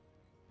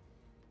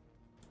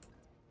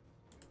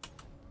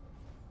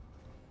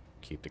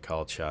 Keep the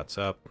called shots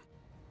up.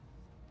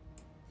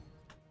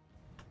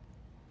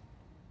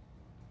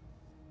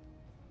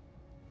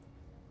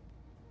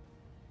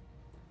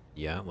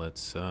 Yeah,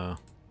 let's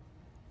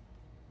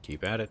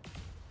keep at it.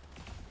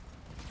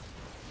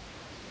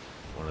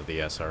 One of the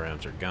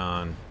SRMs are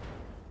gone.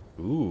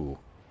 Ooh.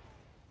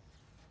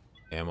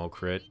 Ammo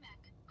crit.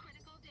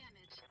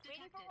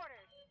 Waiting for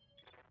orders.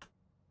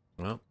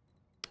 Well,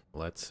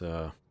 let's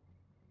no,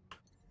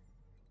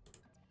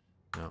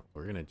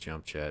 we're gonna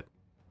jump jet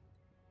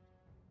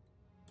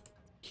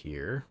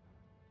here.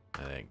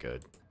 That ain't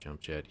good. Jump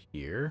jet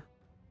here.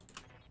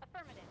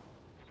 Affirmative.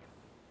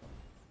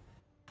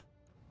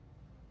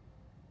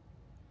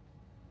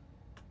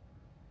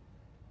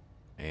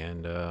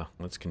 And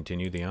let's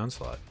continue the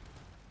onslaught.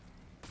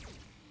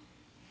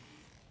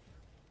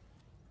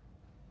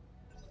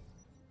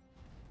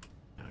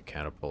 Now,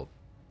 catapult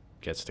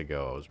gets to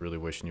go. I was really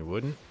wishing you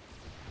wouldn't.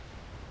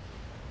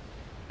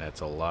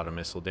 That's a lot of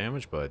missile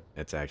damage, but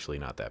it's actually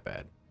not that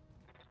bad.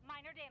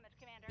 Minor damage,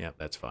 Commander. Yep,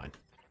 that's fine.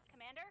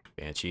 Commander?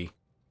 Banshee.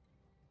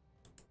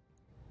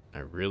 I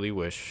really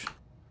wish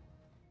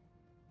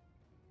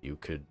you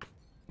could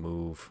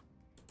move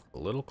a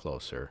little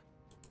closer.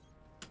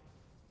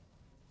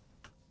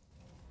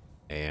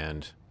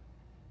 And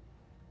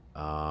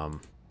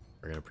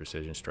we're gonna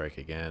precision strike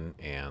again,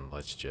 and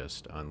let's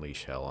just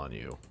unleash hell on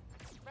you.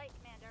 Right,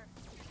 Commander.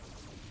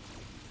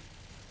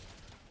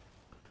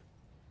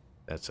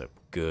 That's a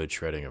good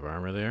shredding of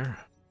armor there.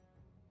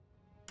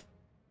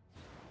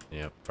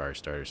 Yep,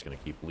 Firestarter's gonna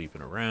keep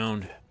leaping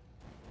around.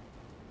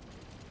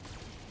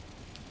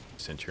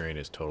 Centurion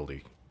is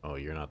totally... Oh,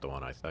 you're not the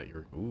one. I thought you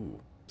were... Ooh,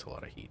 it's a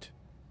lot of heat.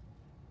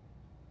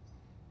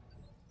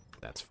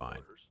 That's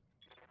fine.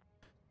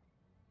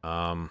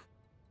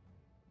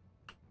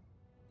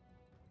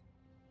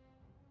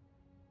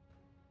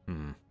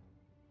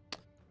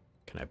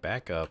 Can I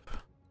back up?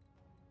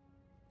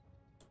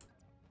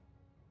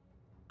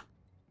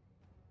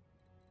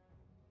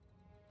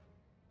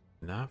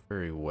 Not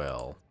very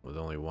well, with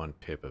only 1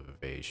 pip of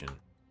evasion.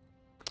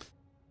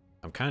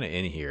 I'm kind of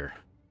in here.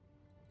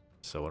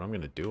 So what I'm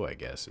going to do, I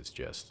guess, is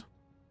just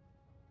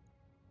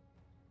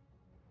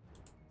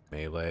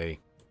melee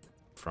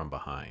from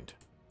behind.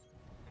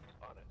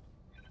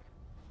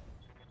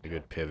 A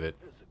good pivot.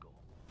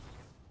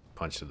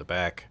 Punch to the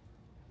back.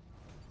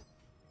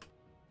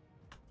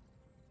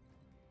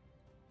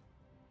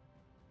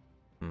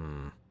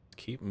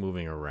 Keep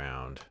moving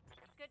around.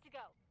 Good to go.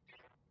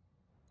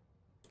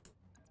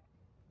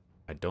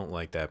 I don't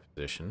like that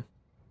position.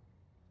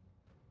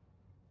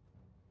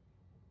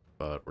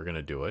 But we're going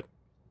to do it.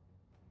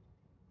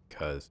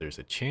 Because there's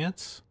a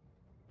chance.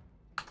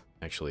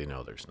 Actually,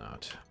 no, there's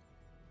not.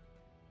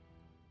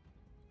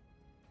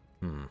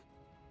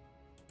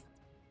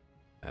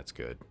 That's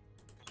good.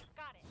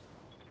 Got it.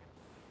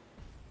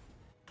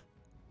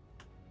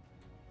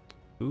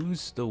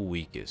 Who's the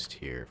weakest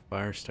here?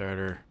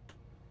 Firestarter.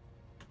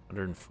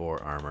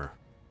 104 armor.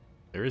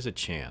 There is a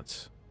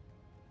chance.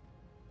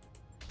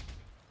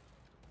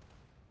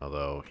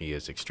 Although he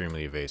is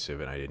extremely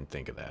evasive and I didn't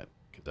think of that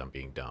because I'm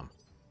being dumb.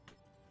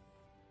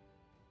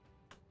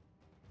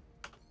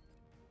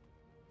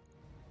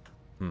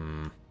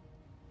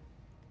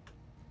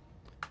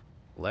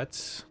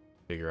 Let's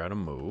figure out a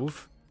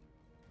move.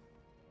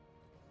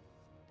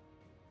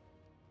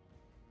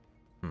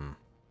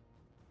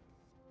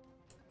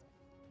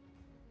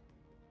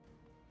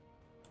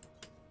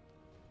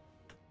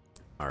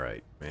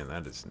 Alright, man,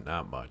 that is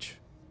not much.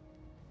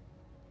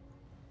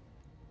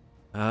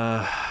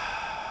 I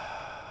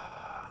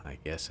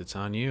guess it's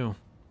on you.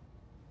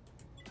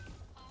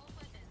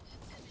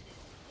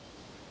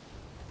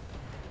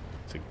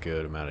 It's a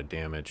good amount of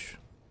damage.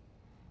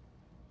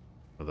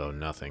 Although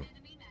nothing.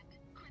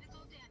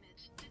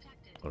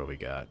 What do we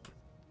got?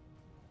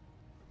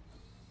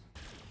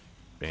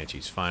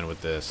 Banshee's fine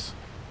with this.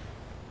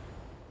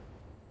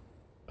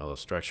 Well, the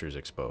structure is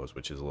exposed,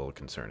 which is a little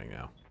concerning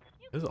now.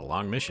 This is a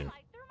long mission.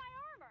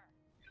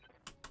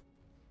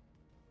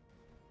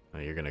 Now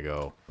you're gonna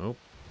go. Oh.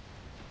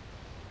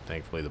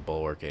 Thankfully, the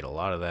bulwark ate a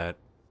lot of that.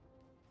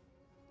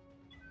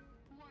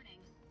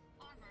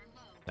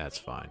 That's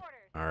fine.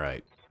 All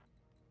right.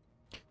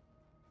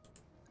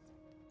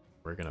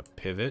 We're gonna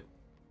pivot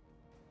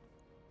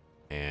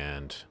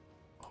and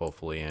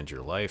hopefully end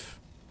your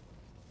life.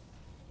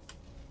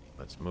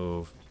 Let's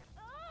move.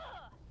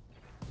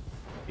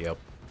 Yep.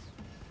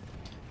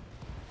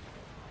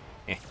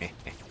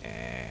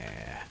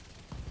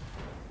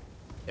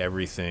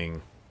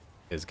 Everything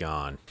is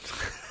gone.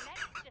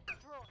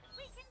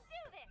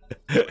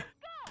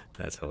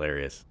 That's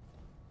hilarious.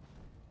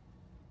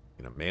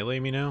 You gonna melee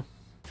me now?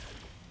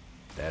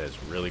 That is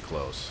really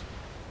close.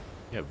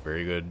 You have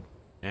very good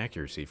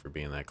accuracy for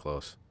being that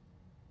close.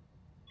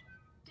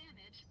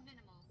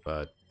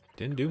 But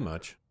didn't do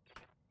much.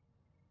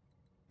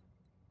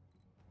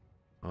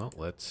 Well,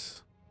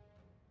 let's...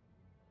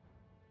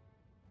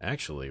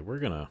 Actually, we're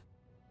gonna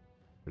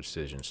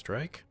precision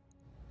strike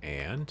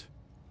and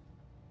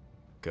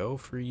go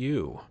for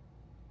you.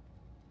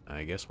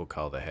 I guess we'll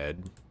call the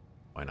head.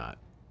 Why not?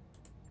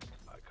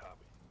 I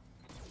copy.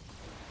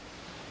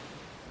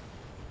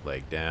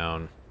 Leg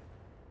down,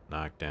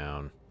 knock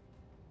down,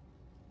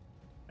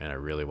 and I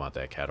really want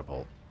that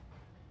catapult.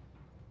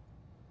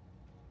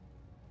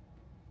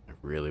 I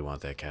really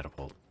want that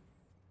catapult.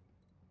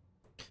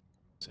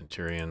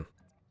 Centurion.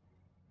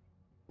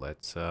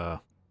 Let's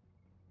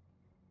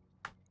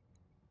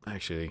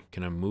actually,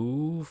 can I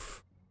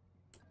move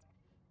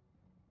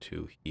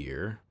to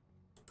here?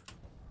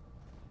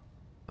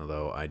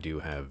 Although I do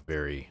have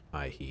very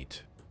high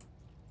heat.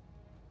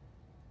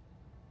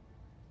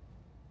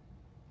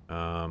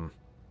 Yeah,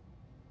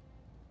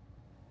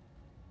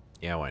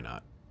 why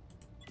not?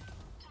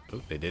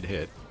 Oh, they did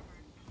hit.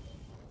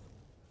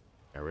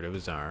 Got rid of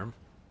his arm.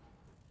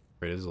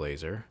 Rid of his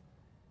laser.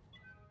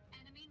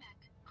 Enemy mech.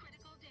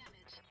 Critical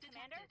damage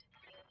detected.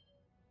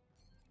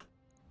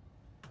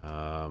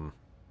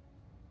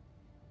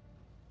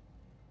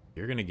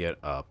 You're gonna get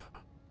up.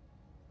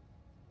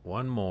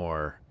 One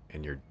more,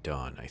 and you're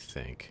done, I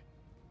think.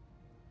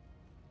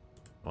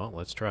 Well,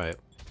 let's try it.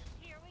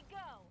 Here we go.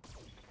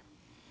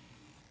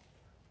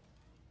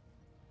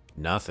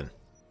 Nothing.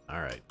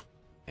 Alright.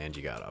 And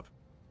you got up.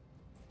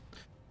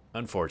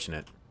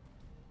 Unfortunate.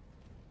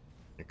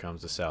 Here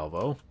comes the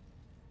salvo.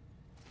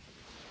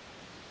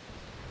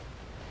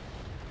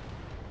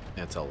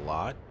 That's a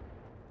lot.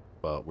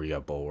 But we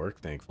got bulwark,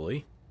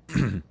 thankfully.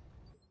 Good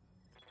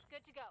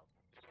to go.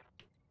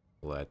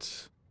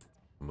 Let's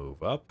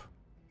move up.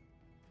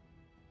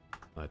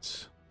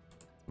 let's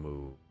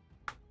move.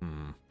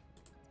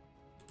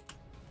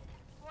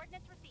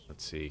 Coordinates received.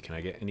 Let's see, can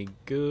I get any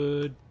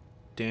good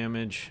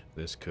damage?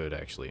 This could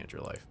actually end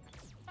your life.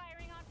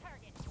 Firing on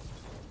target.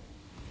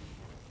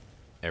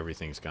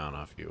 Everything's gone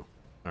off you.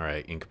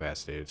 Alright,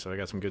 incapacitated. So I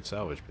got some good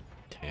salvage,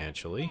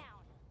 potentially.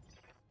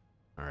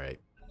 Down. Alright.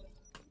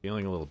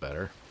 Feeling a little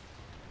better.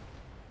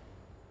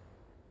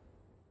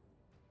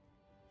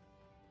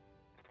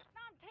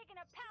 I'm taking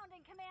a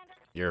pounding, Commander.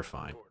 You're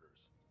fine. Orders.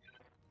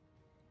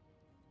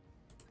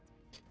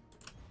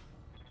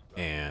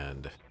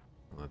 And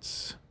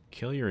let's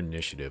kill your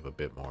initiative a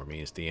bit more. I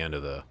mean, it's the end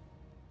of the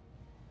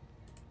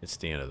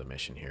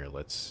mission here.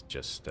 Let's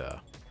just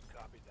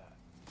Copy that.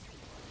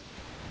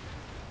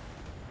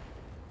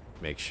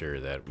 make sure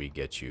that we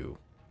get you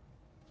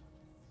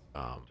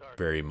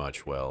very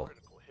much well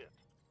Critical hit.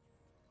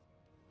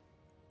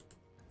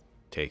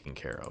 taken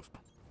care of.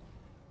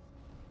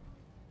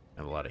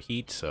 Have a lot of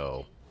heat,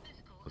 so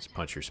let's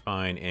punch your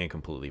spine and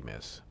completely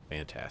miss.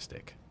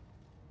 Fantastic.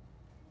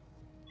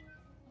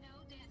 No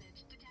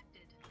damage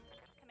detected.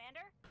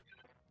 Commander.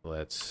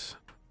 Let's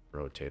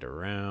rotate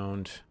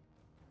around.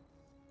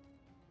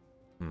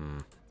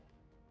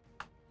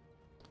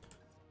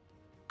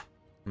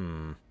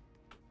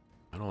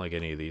 I don't like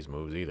any of these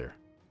moves either.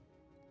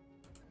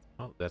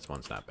 Oh, that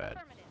one's not bad.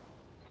 Affirmative.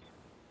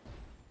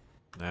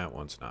 That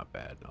one's not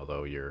bad,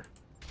 although you're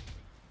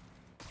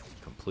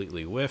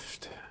completely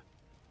whiffed.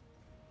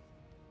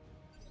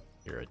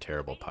 You're a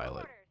terrible Waiting pilot.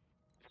 orders.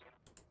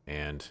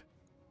 And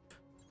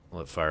I'll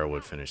let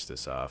Firewood finish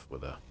this off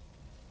with a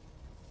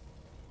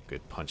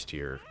good punch to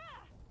your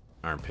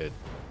armpit.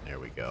 There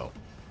we go.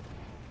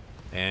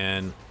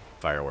 And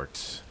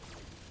fireworks.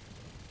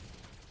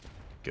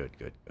 Good,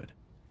 good, good.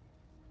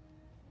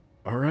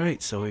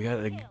 Alright, so we got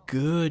a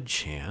good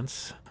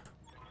chance.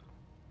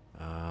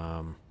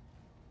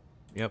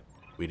 Yep,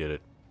 we did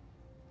it.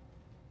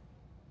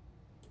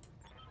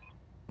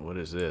 What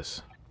is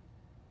this?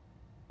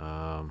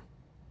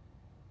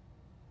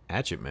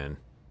 Hatchetman.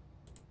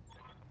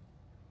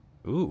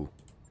 Ooh,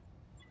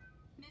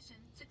 Mission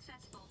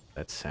successful.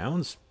 that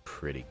sounds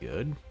pretty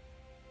good.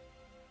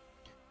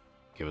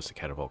 Give us a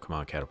catapult. Come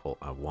on, catapult.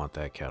 I want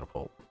that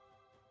catapult.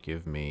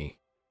 Give me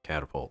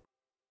catapult.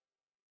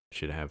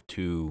 Should have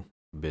 2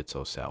 bits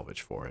of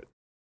salvage for it.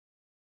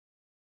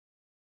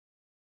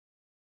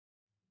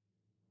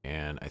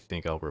 And I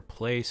think I'll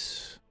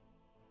replace...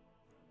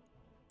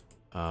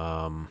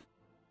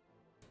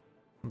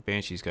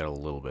 Banshee's got a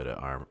little bit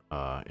of arm,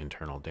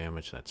 internal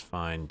damage. That's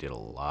fine. Did a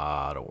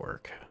lot of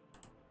work.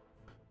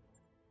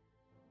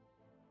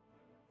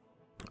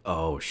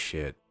 Oh,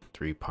 shit.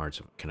 3 parts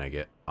of... Can I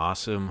get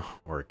awesome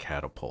or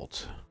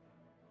catapult?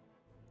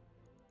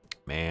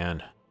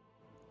 Man.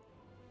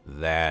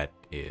 That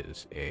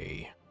is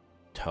a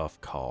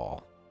tough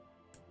call.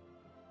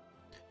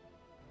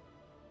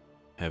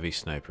 Heavy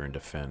sniper and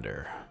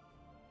defender.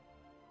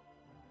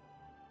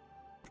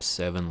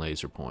 7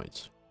 laser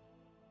points.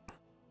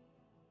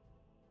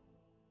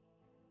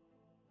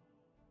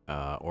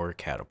 Or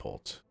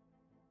catapult.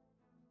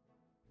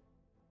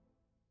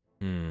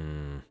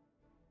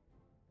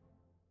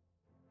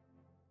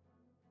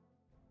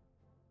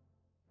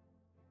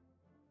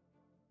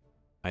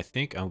 I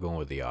think I'm going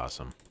with the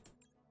awesome.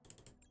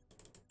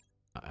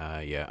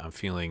 Yeah, I'm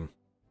feeling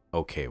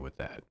okay with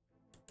that.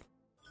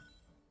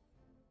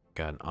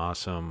 Got an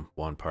awesome,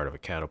 1 part of a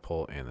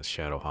catapult, and the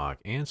Shadowhawk,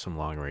 and some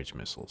long-range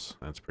missiles.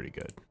 That's pretty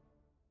good.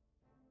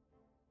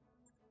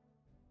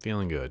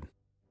 Feeling good.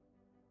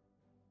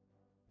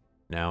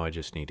 Now I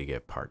just need to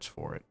get parts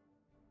for it.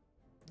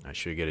 I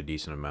should get a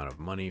decent amount of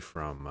money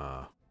from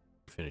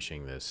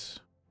finishing this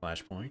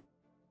flashpoint.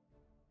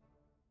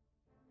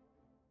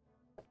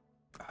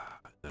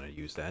 Then I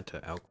use that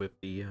to outquip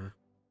the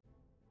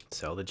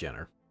sell the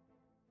Jenner.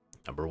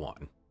 Number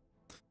 1.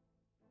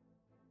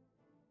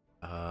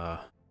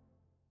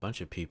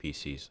 Bunch of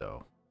PPCs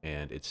though,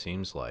 and it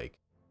seems like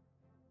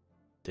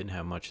didn't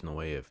have much in the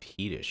way of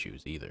heat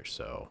issues either,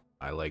 so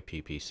I like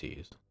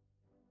PPCs.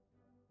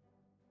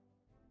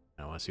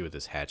 I want to see what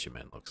this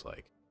hatchetman looks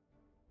like.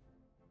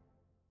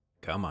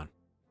 Come on.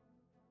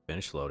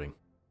 Finish loading.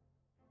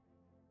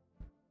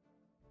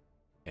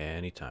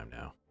 Anytime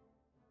now.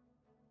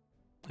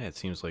 Yeah, it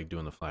seems like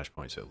doing the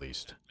flashpoints at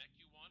least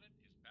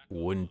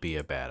wouldn't be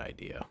a bad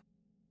idea.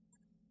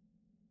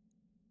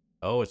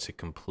 Oh, it's a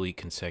complete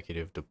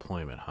consecutive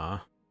deployment, huh?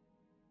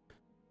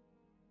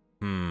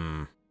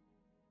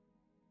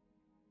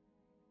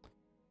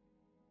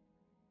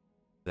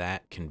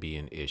 That can be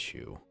an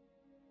issue.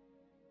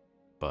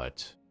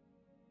 But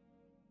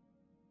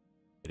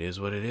it is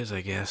what it is,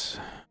 I guess.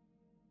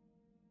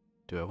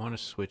 Do I want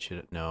to switch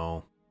it?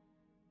 No.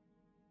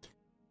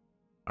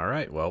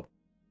 Alright, well,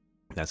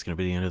 that's going to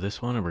be the end of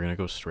this one, and we're going to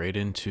go straight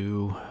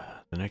into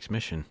the next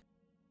mission.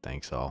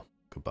 Thanks all.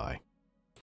 Goodbye.